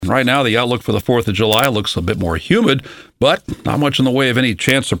right now the outlook for the 4th of July looks a bit more humid, but not much in the way of any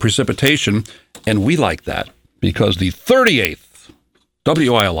chance of precipitation. And we like that because the 38th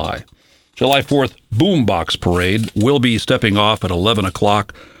WILI July 4th Boombox Parade will be stepping off at 11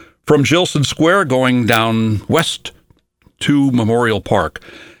 o'clock from Gilson Square going down west to Memorial Park.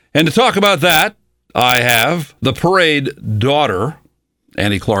 And to talk about that, I have the parade daughter.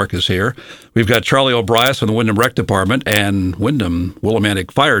 Annie Clark is here. We've got Charlie O'Brien from the Windham Rec Department and Windham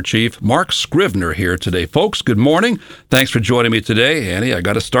Willimantic Fire Chief Mark Scrivener here today. Folks, good morning. Thanks for joining me today. Annie, I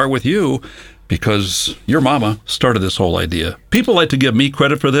got to start with you because your mama started this whole idea. People like to give me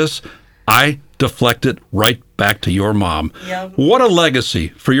credit for this. I deflect it right back to your mom. Yep. What a legacy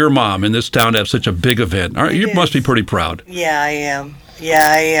for your mom in this town to have such a big event. You must be pretty proud. Yeah, I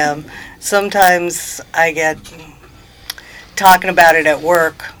am. Sometimes I get talking about it at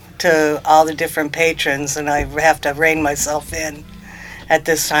work to all the different patrons, and I have to rein myself in at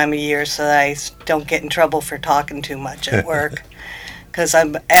this time of year so that I don't get in trouble for talking too much at work. Because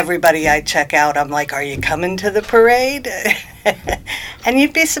everybody I check out, I'm like, are you coming to the parade? And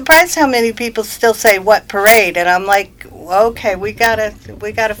you'd be surprised how many people still say, what parade? And I'm like, well, okay, we gotta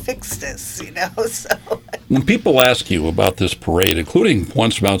fix this, So when people ask you about this parade, including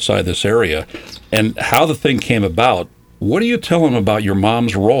ones from outside this area, and how the thing came about, what do you tell them about your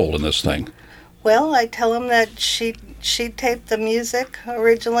mom's role in this thing? Well, I tell them that she taped the music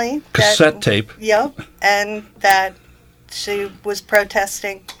originally. Cassette tape. Yep, and that she was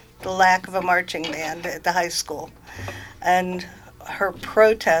protesting the lack of a marching band at the high school. And her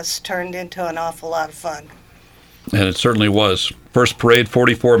protest turned into an awful lot of fun. And it certainly was. First parade,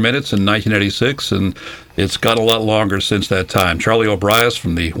 44 minutes in 1986, and it's got a lot longer since that time. Charlie O'Brien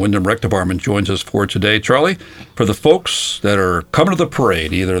from the Windham Rec Department joins us for today. Charlie, for the folks that are coming to the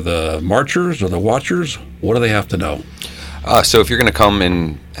parade, either the marchers or the watchers, what do they have to know? So if you're going to come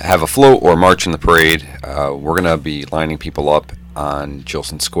and have a float or march in the parade, we're going to be lining people up on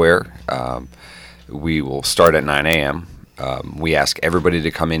Gilson Square. We will start at 9 a.m. We ask everybody to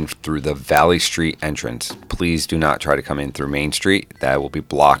come in through the Valley Street entrance. Please do not try to come in through Main Street. That will be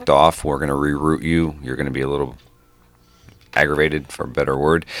blocked off. We're going to reroute you. You're going to be a little aggravated, for a better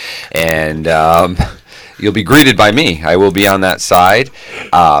word. And you'll be greeted by me. I will be on that side.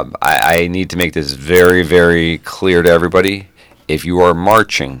 I need to make this very, very clear to everybody. If you are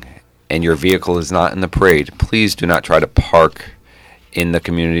marching and your vehicle is not in the parade, please do not try to park in the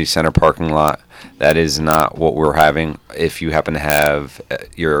community center parking lot. That is not what we're having. If you happen to have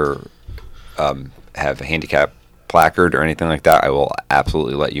have a handicap placard or anything like that, I will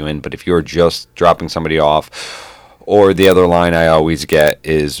absolutely let you in. But if you're just dropping somebody off, or the other line I always get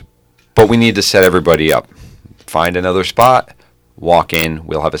is, but we need to set everybody up. Find another spot, walk in.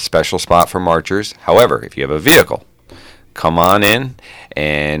 We'll have a special spot for marchers. However, if you have a vehicle, come on in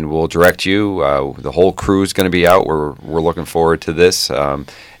and we'll direct you. The whole crew is going to be out. We're looking forward to this, and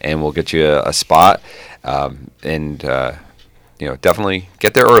we'll get you a spot. Definitely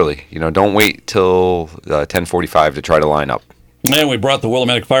get there early. Don't wait till 10:45 to try to line up. And we brought the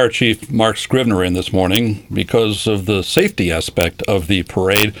Willimantic Fire Chief, Mark Scrivener, in this morning because of the safety aspect of the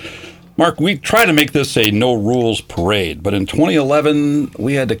parade. Mark, we try to make this a no-rules parade, but in 2011,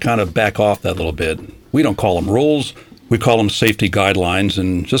 we had to kind of back off that a little bit. We don't call them rules. We call them safety guidelines.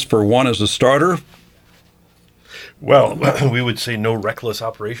 And just for one as a starter. Well, we would say no reckless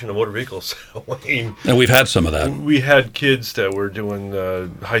operation of motor vehicles. And we've had some of that. We had kids that were doing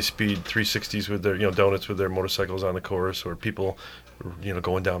high-speed 360s with their, donuts with their motorcycles on the course, or people,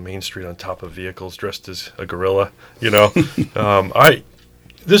 going down Main Street on top of vehicles dressed as a gorilla.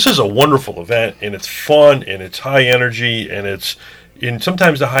 This is a wonderful event, and it's fun, and it's high energy, and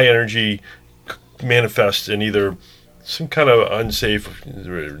sometimes the high energy manifests in either some kind of unsafe,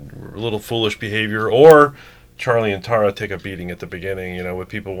 a little foolish behavior, or Charlie and Tara take a beating at the beginning, with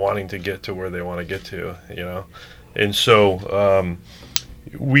people wanting to get to where they want to get to, And so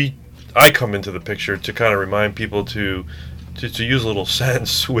I come into the picture to kind of remind people to use a little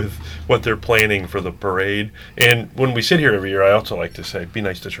sense with what they're planning for the parade. And when we sit here every year, I also like to say, be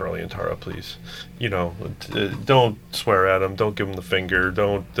nice to Charlie and Tara, please. Don't swear at them. Don't give them the finger.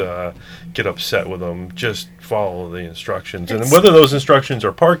 Don't get upset with them. Just follow the instructions. And whether those instructions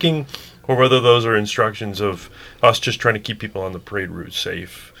are parking or whether those are instructions of us just trying to keep people on the parade route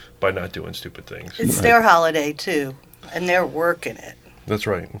safe by not doing stupid things. It's their holiday, too, and they're working it. That's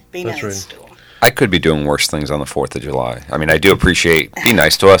right. Be nice to them. I could be doing worse things on the 4th of July. I mean, I do appreciate, be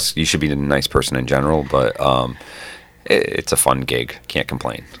nice to us. You should be a nice person in general, but it's a fun gig. Can't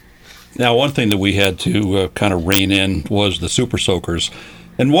complain. Now, one thing that we had to kind of rein in was the super soakers.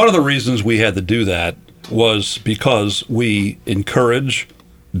 And one of the reasons we had to do that was because we encourage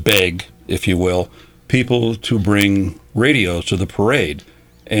beg, if you will, people to bring radios to the parade.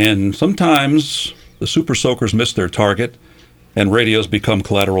 And sometimes the super soakers miss their target and radios become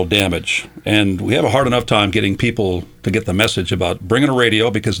collateral damage. And we have a hard enough time getting people to get the message about bringing a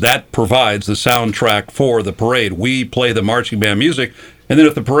radio, because that provides the soundtrack for the parade. We play the marching band music, and then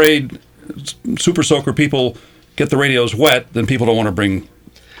if the parade super soaker people get the radios wet, then people don't want to bring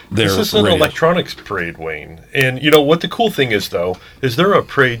their This is an radios. electronics parade, Wayne. And you know what the cool thing is, though, is there a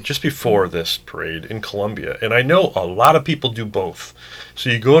parade just before this parade in Columbia. And I know a lot of people do both. So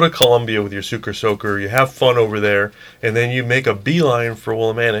you go to Columbia with your super soaker, you have fun over there, and then you make a beeline for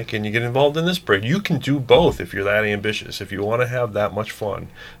Willimantic and you get involved in this parade. You can do both if you're that ambitious. If you want to have that much fun,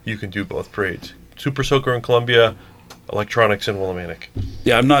 you can do both parades. Super soaker in Columbia, electronics in Willimantic.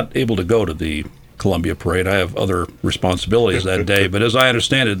 Yeah, I'm not able to go to the Columbia parade. I have other responsibilities that day. But as I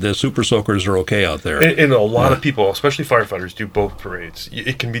understand it, the super soakers are okay out there. And a lot of people, especially firefighters, do both parades.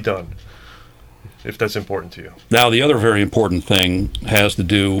 It can be done if that's important to you. Now, the other very important thing has to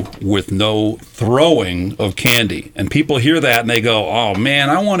do with no throwing of candy. And people hear that and they go, oh,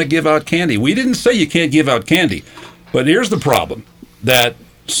 man, I want to give out candy. We didn't say you can't give out candy. But here's the problem, that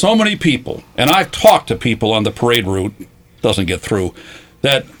so many people, and I've talked to people on the parade route, doesn't get through,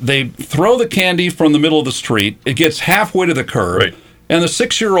 that they throw the candy from the middle of the street, it gets halfway to the curb, Right. and the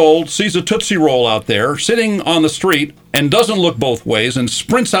 6-year-old sees a Tootsie Roll out there sitting on the street and doesn't look both ways and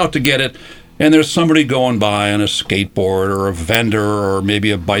sprints out to get it, and there's somebody going by on a skateboard or a vendor or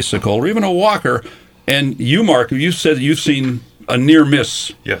maybe a bicycle or even a walker, and you, Mark, you said you've seen a near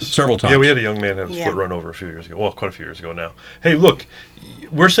miss Yes. several times. Yeah, we had a young man have his Yeah. foot run over a few years ago. Well, quite a few years ago now. Hey, look,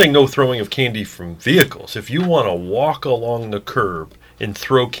 we're saying no throwing of candy from vehicles. If you want to walk along the curb and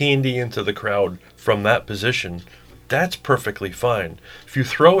throw candy into the crowd from that position, that's perfectly fine. If you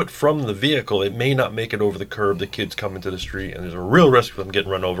throw it from the vehicle, it may not make it over the curb. The kids come into the street, and there's a real risk of them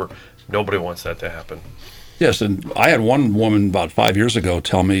getting run over. Nobody wants that to happen. Yes, and I had one woman about 5 years ago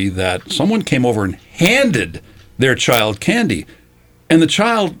tell me that someone came over and handed their child candy, and the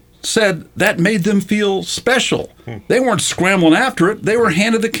child said that made them feel special. They weren't scrambling after it, they were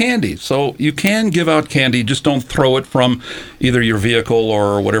handed the candy. So you can give out candy, just don't throw it from either your vehicle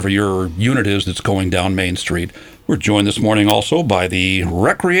or whatever your unit is that's going down Main Street. We're joined this morning also by the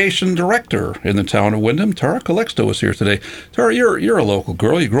Recreation Director in the town of Windham. Tara Calexto is here today. Tara, you're a local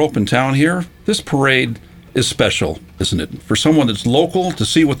girl, you grew up in town here. This parade is special, isn't it? For someone that's local to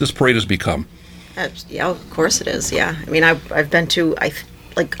see what this parade has become. Yeah, of course it is. Yeah, I mean, I've been to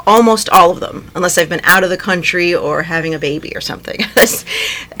like almost all of them, unless I've been out of the country or having a baby or something.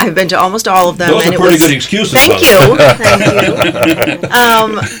 I've been to almost all of them. Those and are pretty good excuses. Thank by the way. you,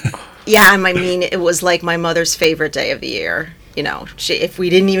 thank you. Yeah, I mean, it was like my mother's favorite day of the year. You know, if we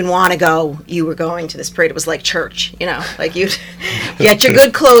didn't even want to go, you were going to this parade. It was like church. You know, like you get your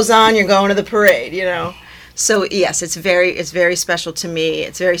good clothes on, you're going to the parade. You know. So yes, it's very special to me.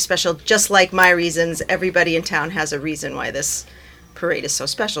 It's very special, just like my reasons. Everybody in town has a reason why this parade is so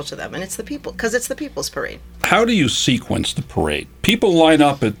special to them, and it's the people, because it's the people's parade. How do you sequence the parade? People line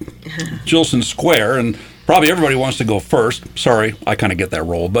up at Gilson Square, and probably everybody wants to go first. Sorry, I kind of get that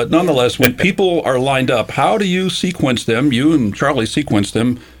role. But nonetheless, when people are lined up, how do you sequence them, you and Charlie sequence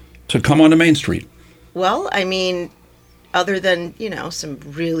them, to come onto Main Street? Well, I mean, other than, you know, some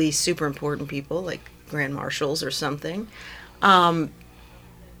really super important people, like grand marshals or something,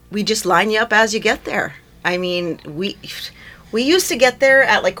 we just line you up as you get there. I mean, we used to get there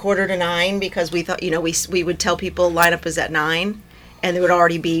at like 8:45 because we thought, you know, we would tell people line up is at 9, and there would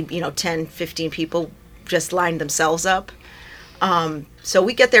already be, you know, 10, 15 people just lined themselves up. So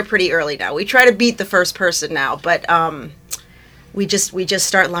we get there pretty early now. We try to beat the first person now, but we just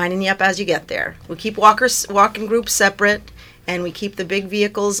start lining you up as you get there. We keep walking groups separate, and we keep the big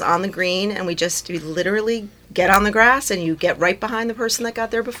vehicles on the green, and we literally get on the grass, and you get right behind the person that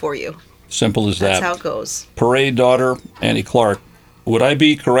got there before you. Simple as that. That's how it goes. Parade daughter, Annie Clark, would I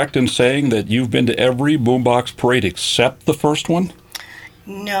be correct in saying that you've been to every boombox parade except the first one?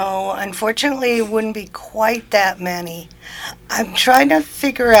 No, unfortunately, it wouldn't be quite that many. I'm trying to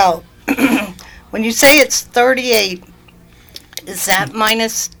figure out, when you say it's 38, is that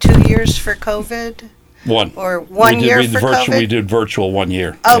minus 2 years for COVID? One. Or 1 year for COVID? We did virtual 1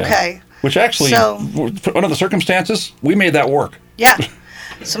 year. Okay. Yeah. Which actually, So- under the circumstances, we made that work. Yeah.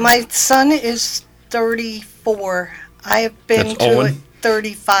 So my son is 34. I have been That's to Owen? it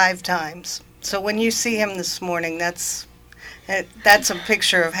 35 times. So when you see him this morning, that's a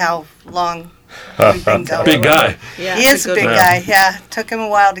picture of how long we've been going. Big guy. Yeah, He it's is a good big one. guy, yeah. Took him a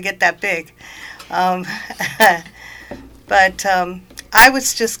while to get that big. But I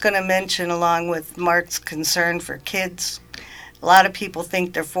was just going to mention, along with Mark's concern for kids, a lot of people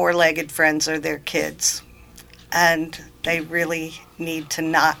think their four-legged friends are their kids, and they really need to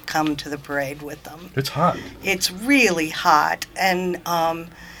not come to the parade with them. It's hot. It's really hot, and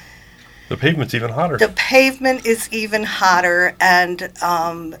The pavement's even hotter. the pavement is even hotter, and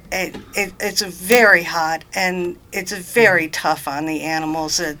it's very hot, and it's very tough on the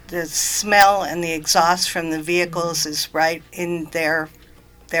animals. The smell and the exhaust from the vehicles is right in their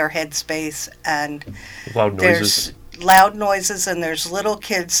headspace, and Loud noises. there's loud noises, and there's little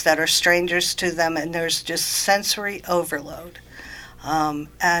kids that are strangers to them, and there's just sensory overload.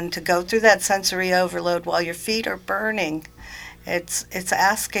 And to go through that sensory overload while your feet are burning, it's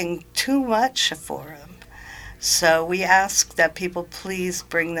asking too much for them. So we ask that people please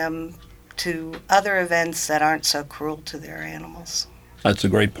bring them to other events that aren't so cruel to their animals. That's a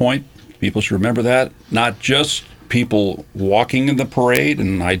great point. People should remember that. Not just people walking in the parade,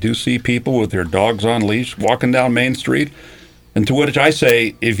 and I do see people with their dogs on leash walking down Main Street. And to which I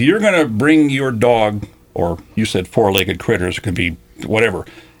say, if you're going to bring your dog, or you said four-legged critters, it could be whatever.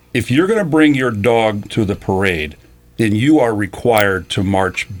 If you're going to bring your dog to the parade, then you are required to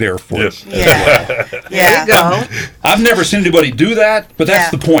march barefoot. Yes. Yeah. There you go. I've never seen anybody do that, but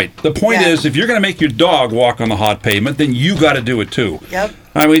that's Yeah. the point. The point Yeah. is, if you're going to make your dog walk on the hot pavement, then you got to do it too. Yep.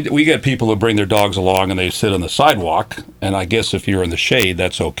 I mean, we get people who bring their dogs along and they sit on the sidewalk, and I guess if you're in the shade,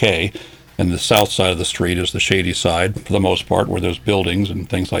 that's okay. And the south side of the street is the shady side, for the most part, where there's buildings and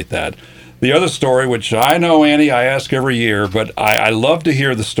things like that. The other story, which I know, Annie, I ask every year, but I love to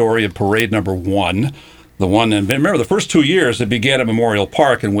hear the story of parade number 1. The one, and remember, the first 2 years, it began at Memorial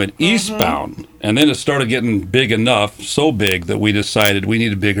Park and went eastbound. And then it started getting big enough, so big, that we decided we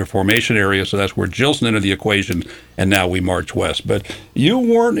need a bigger formation area. So that's where Gilson entered the equation, and now we march west. But you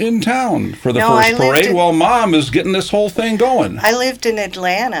weren't in town for the No, I first lived parade in- while Mom is getting this whole thing going. I lived in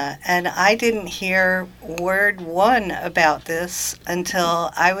Atlanta, and I didn't hear word one about this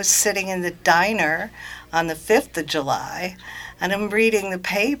until I was sitting in the diner on the 5th of July, and I'm reading the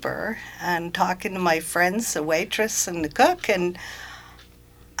paper and talking to my friends, the waitress and the cook, and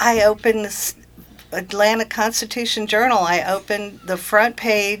I opened this Atlanta Constitution Journal. I opened the front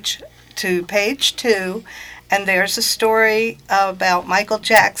page to page 2, and there's a story about Michael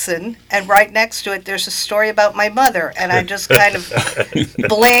Jackson, and right next to it there's a story about my mother, and I just kind of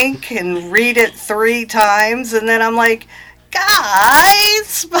blink and read it 3 times, and then I'm like,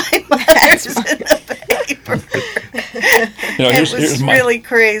 guys, my mother's in the paper. You know, It was really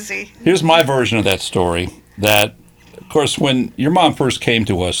crazy. Here's my version of that story. That, of course, when your mom first came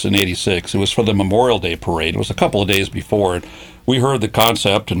to us in '86, it was for the Memorial Day parade. It was a couple of days before it. We heard the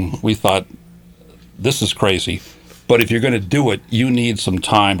concept and we thought, this is crazy. But if you're going to do it, you need some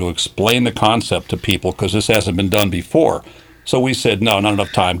time to explain the concept to people because this hasn't been done before. So we said, no, not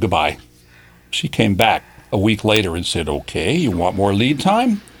enough time. Goodbye. She came back a week later and said, okay, you want more lead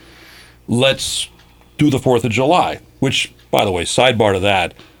time? Let's do the 4th of July, which, by the way, sidebar to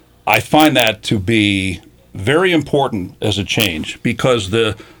that, I find that to be very important as a change because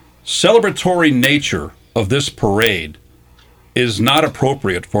the celebratory nature of this parade is not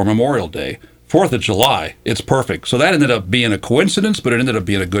appropriate for Memorial Day. 4th of July, it's perfect. So that ended up being a coincidence, but it ended up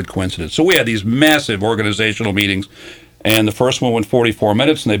being a good coincidence. So we had these massive organizational meetings, and the first one went 44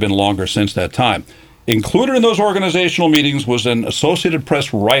 minutes, and they've been longer since that time. Included in those organizational meetings was an Associated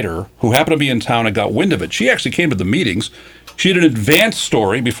Press writer who happened to be in town and got wind of it. She actually came to the meetings. She did an advanced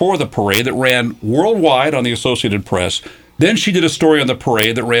story before the parade that ran worldwide on the Associated Press. Then she did a story on the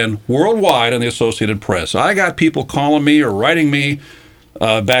parade that ran worldwide on the Associated Press. I got people calling me or writing me.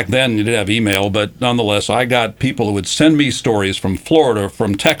 Back then, you didn't have email, but nonetheless, I got people who would send me stories from Florida,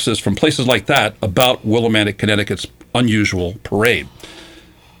 from Texas, from places like that about Willimantic, Connecticut's unusual parade.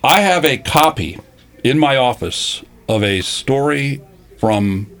 I have a copy in my office of a story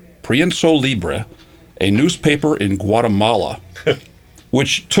from Prensa Libre, a newspaper in Guatemala,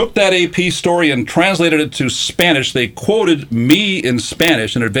 which took that AP story and translated it to Spanish. They quoted me in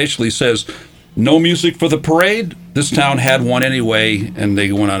Spanish, and it basically says, no music for the parade. This town had one anyway, and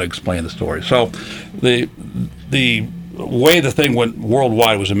they went on to explain the story. So the way the thing went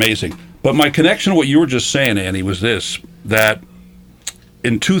worldwide was amazing. But my connection to what you were just saying, Annie, was this, that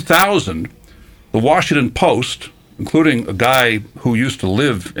in 2000, the Washington Post, including a guy who used to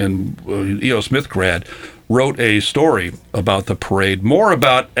live in E.O. Smith grad, wrote a story about the parade, more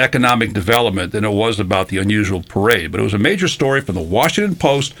about economic development than it was about the unusual parade. But it was a major story from the Washington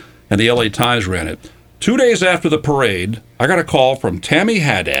Post, and the LA Times ran it. 2 days after the parade, I got a call from Tammy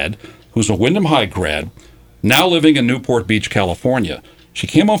Haddad, who's a Wyndham High grad, now living in Newport Beach, California. She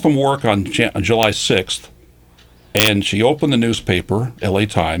came home from work on July 6th, and she opened the newspaper, LA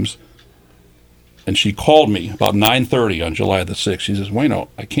Times, And she called me about 9:30 on July the 6th. She says, Wayno,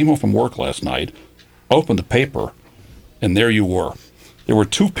 I came home from work last night, opened the paper, and there you were. There were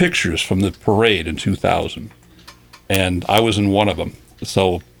 2 pictures from the parade in 2000, and I was in one of them.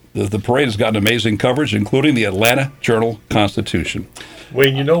 So the parade has gotten amazing coverage, including the Atlanta Journal-Constitution.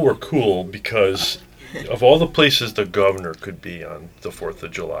 Wayne, you know we're cool because of all the places the governor could be on the 4th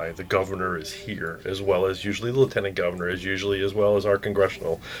of July, the governor is here, as well as usually the lieutenant governor, as well as our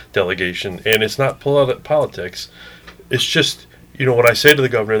congressional delegation. And it's not politics. It's just, when I say to the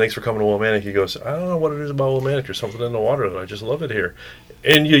governor, thanks for coming to Willimantic, he goes, I don't know what it is about Willimantic. There's something in the water that I just love it here.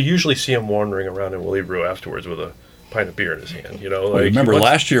 And you usually see him wandering around in Willie Brew afterwards with a pint of beer in his hand, remember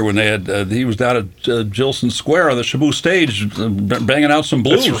last year when they had he was down at Gilson Square on the Shabu stage banging out some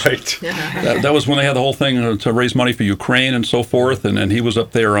blues. That's right. That was when they had the whole thing to raise money for Ukraine and so forth, and he was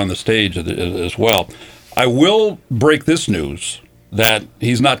up there on the stage as well. I will break this news that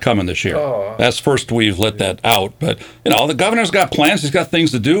he's not coming this year. Oh. That's first we've let that out. But, the governor's got plans. He's got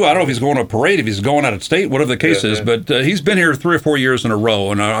things to do. I don't know if he's going to a parade, if he's going out of state, whatever the case is. But he's been here 3 or 4 years in a row,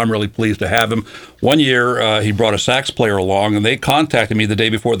 and I'm really pleased to have him. One year, he brought a sax player along, and they contacted me the day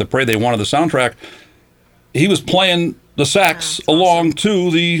before the parade. They wanted the soundtrack. He was playing the sax along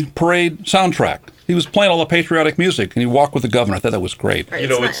to the parade soundtrack. He was playing all the patriotic music, and he walked with the governor. I thought that was great.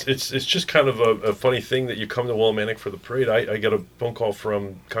 Right, it's just kind of a funny thing that you come to Willimantic for the parade. I got a phone call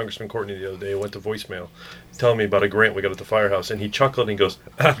from Congressman Courtney the other day. It went to voicemail, telling me about a grant we got at the firehouse, and he chuckled and he goes,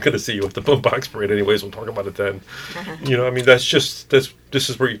 "I'm going to see you at the boombox parade, anyways. We'll talk about it then." This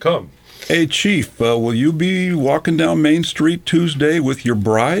is where you come. Hey, Chief, will you be walking down Main Street Tuesday with your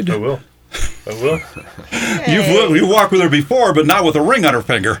bride? I will. Hey. You walked with her before, but not with a ring on her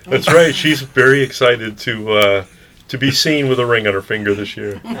finger. That's right. She's very excited to be seen with a ring on her finger this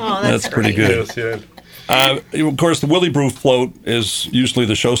year. Oh, that's pretty good. Yes, yeah. Of course, the Willie Brew float is usually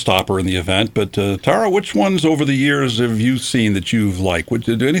the showstopper in the event. But Tara, which ones over the years have you seen that you've liked?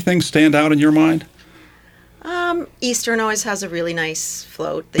 Did anything stand out in your mind? Eastern always has a really nice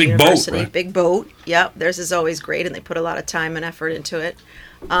float. The Big university, boat, right? Big boat. Yep, theirs is always great, and they put a lot of time and effort into it.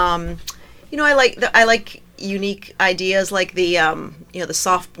 I like unique ideas like the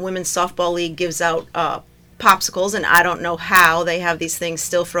women's softball league gives out popsicles, and I don't know how they have these things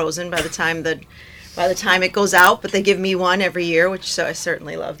still frozen by the time it goes out, but they give me one every year, so I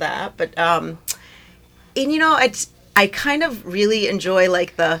certainly love that. But I kind of really enjoy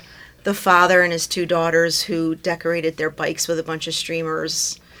like the father and his 2 daughters who decorated their bikes with a bunch of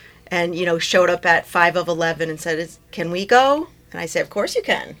streamers, and showed up at 5 of 11 and said, "Can we go?" And I say, "Of course you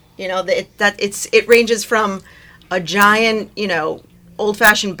can." It ranges from a giant,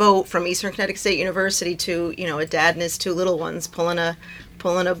 old-fashioned boat from Eastern Connecticut State University to, a dad and his 2 little ones pulling a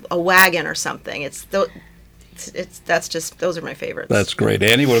wagon or something. Those are my favorites. That's great.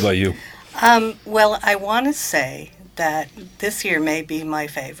 Annie, what about you? Well, I want to say that this year may be my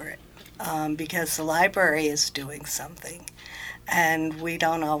favorite because the library is doing something, and we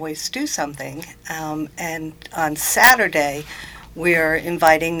don't always do something. And on Saturday, we're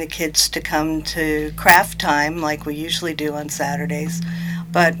inviting the kids to come to craft time like we usually do on Saturdays,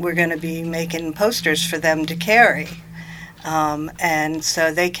 but we're going to be making posters for them to carry. And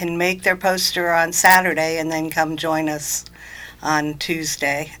so they can make their poster on Saturday and then come join us on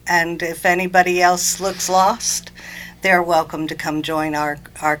Tuesday. And if anybody else looks lost, they're welcome to come join our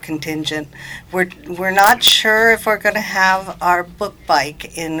contingent. We're not sure if we're going to have our book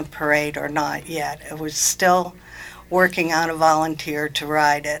bike in the parade or not yet. We're still working on a volunteer to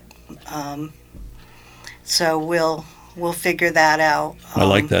ride it. So we'll figure that out. I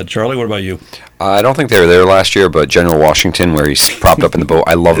like that. Charlie, what about you? I don't think they were there last year, but General Washington, where he's propped up in the boat,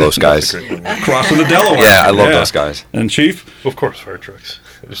 I love those guys. Crossing the Delaware. Yeah, I love those guys. And Chief? Of course, fire trucks.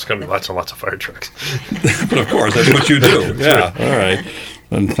 There's going to be lots and lots of fire trucks. But of course, that's what you do. Yeah, all right.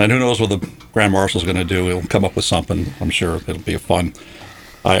 And who knows what the Grand Marshal's going to do. He'll come up with something. I'm sure it'll be fun.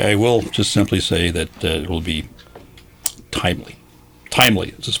 I will just simply say that it will be timely.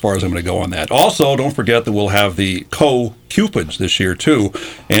 Timely is as far as I'm going to go on that. Also, don't forget that we'll have the co-Cupids this year, too.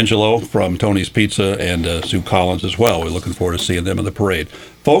 Angelo from Tony's Pizza and Sue Collins as well. We're looking forward to seeing them in the parade.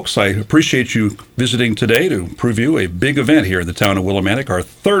 Folks, I appreciate you visiting today to preview a big event here in the town of Willimantic, our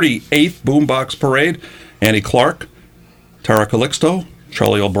 38th Boombox Parade. Annie Clark, Tara Calixto,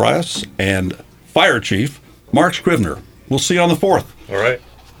 Charlie O'Brias, and Fire Chief Mark Scrivener. We'll see you on the 4th. All right.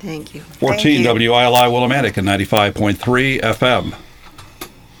 Thank you. 14 WILI Willimantic and 95.3 FM.